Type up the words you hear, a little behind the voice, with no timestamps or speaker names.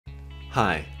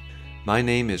Hi, my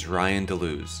name is Ryan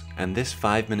Deleuze, and this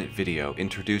 5-minute video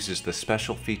introduces the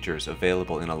special features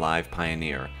available in Alive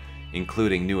Pioneer,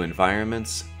 including new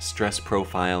environments, stress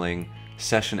profiling,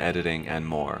 session editing, and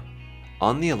more.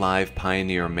 On the Alive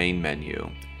Pioneer main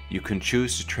menu, you can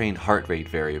choose to train heart rate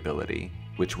variability,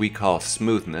 which we call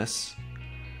smoothness,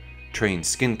 train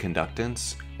skin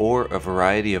conductance, or a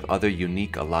variety of other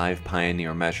unique Alive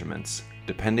Pioneer measurements,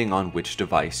 depending on which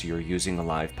device you're using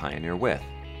Alive Pioneer with.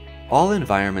 All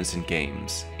environments and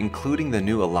games, including the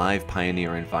new Alive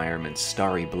Pioneer environments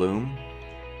Starry Bloom,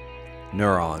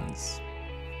 Neurons,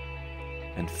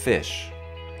 and Fish,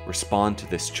 respond to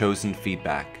this chosen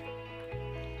feedback.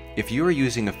 If you are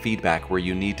using a feedback where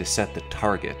you need to set the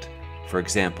target, for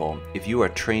example, if you are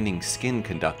training skin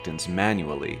conductance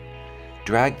manually,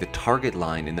 drag the target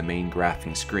line in the main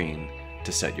graphing screen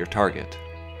to set your target.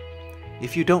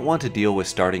 If you don't want to deal with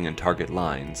starting and target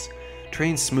lines,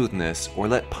 train smoothness or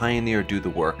let Pioneer do the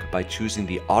work by choosing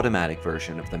the automatic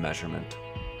version of the measurement.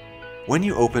 When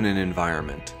you open an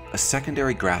environment, a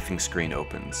secondary graphing screen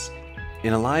opens.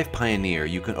 In Alive Pioneer,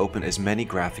 you can open as many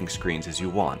graphing screens as you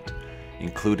want,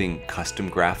 including custom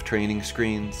graph training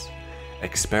screens,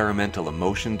 experimental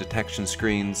emotion detection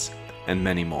screens, and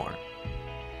many more.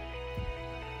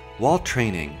 While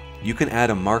training, you can add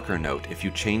a marker note if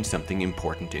you change something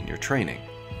important in your training.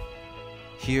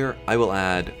 Here, I will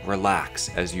add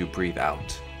relax as you breathe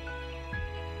out.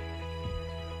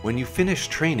 When you finish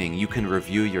training, you can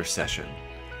review your session.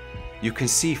 You can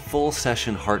see full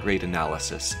session heart rate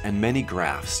analysis and many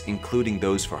graphs, including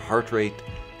those for heart rate,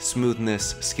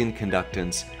 smoothness, skin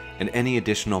conductance, and any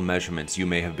additional measurements you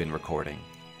may have been recording.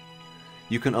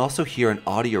 You can also hear an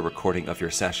audio recording of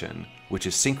your session, which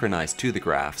is synchronized to the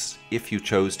graphs if you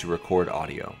chose to record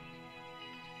audio.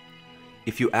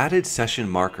 If you added session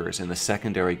markers in the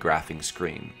secondary graphing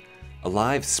screen,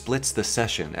 Alive splits the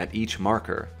session at each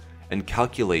marker and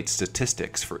calculates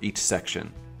statistics for each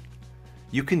section.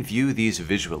 You can view these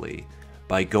visually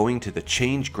by going to the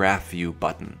Change Graph View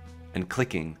button and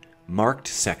clicking Marked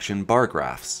Section Bar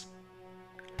Graphs.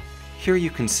 Here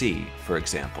you can see, for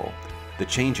example, the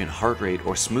change in heart rate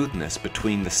or smoothness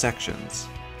between the sections.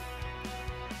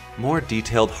 More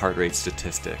detailed heart rate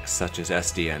statistics such as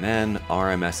SDNN,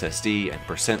 RMSSD, and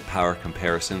percent power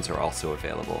comparisons are also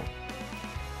available.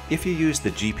 If you use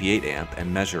the GP8 amp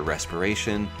and measure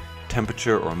respiration,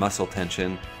 temperature, or muscle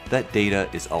tension, that data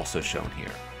is also shown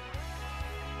here.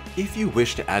 If you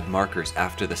wish to add markers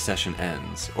after the session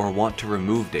ends or want to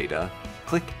remove data,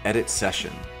 click Edit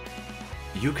Session.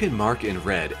 You can mark in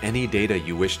red any data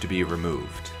you wish to be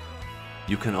removed.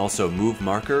 You can also move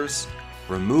markers,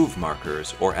 remove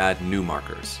markers, or add new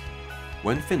markers.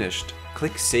 When finished,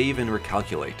 click Save and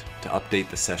Recalculate to update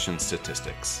the session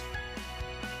statistics.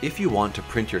 If you want to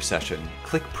print your session,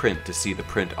 click Print to see the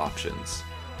print options.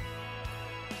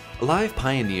 Alive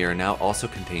Pioneer now also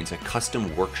contains a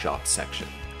custom workshop section.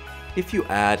 If you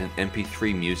add an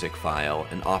MP3 music file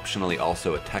and optionally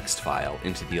also a text file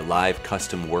into the Alive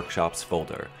Custom Workshops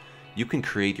folder, you can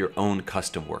create your own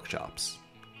custom workshops.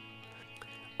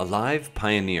 Alive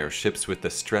Pioneer ships with the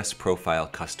Stress Profile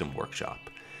Custom Workshop,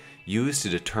 used to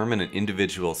determine an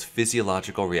individual's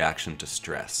physiological reaction to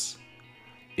stress.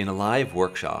 In Alive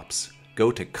Workshops,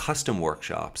 go to Custom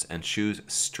Workshops and choose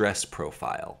Stress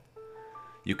Profile.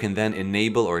 You can then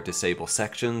enable or disable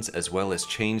sections as well as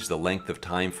change the length of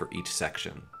time for each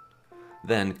section.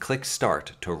 Then click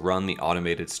Start to run the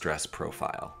automated stress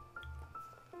profile.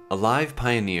 Alive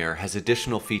Pioneer has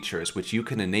additional features which you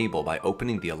can enable by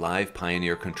opening the Alive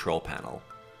Pioneer control panel.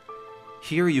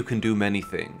 Here you can do many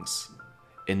things.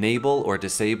 Enable or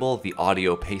disable the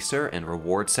audio pacer and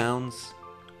reward sounds.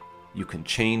 You can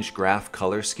change graph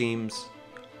color schemes.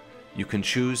 You can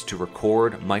choose to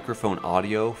record microphone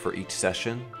audio for each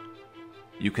session.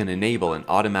 You can enable an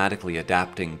automatically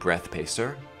adapting breath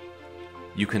pacer.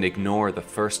 You can ignore the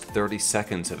first 30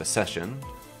 seconds of a session,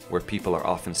 where people are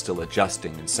often still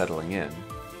adjusting and settling in.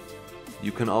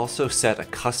 You can also set a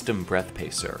custom breath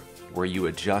pacer, where you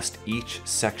adjust each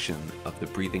section of the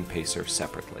breathing pacer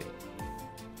separately.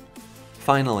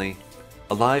 Finally,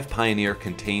 Alive Pioneer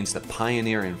contains the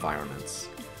Pioneer environments.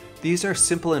 These are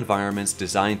simple environments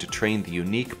designed to train the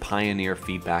unique Pioneer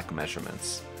feedback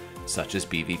measurements, such as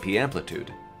BVP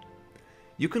amplitude.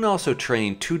 You can also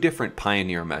train two different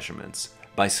Pioneer measurements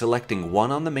by selecting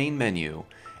one on the main menu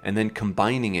and then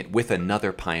combining it with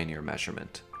another Pioneer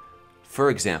measurement. For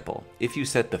example, if you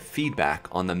set the feedback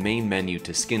on the main menu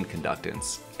to skin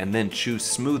conductance and then choose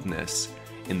smoothness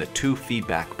in the two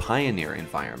feedback Pioneer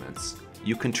environments,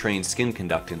 you can train skin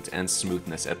conductance and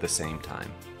smoothness at the same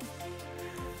time.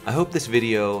 I hope this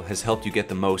video has helped you get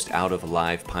the most out of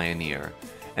Alive Pioneer,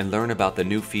 and learn about the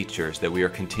new features that we are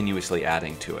continuously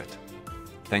adding to it.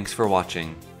 Thanks for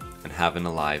watching, and have an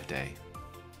alive day.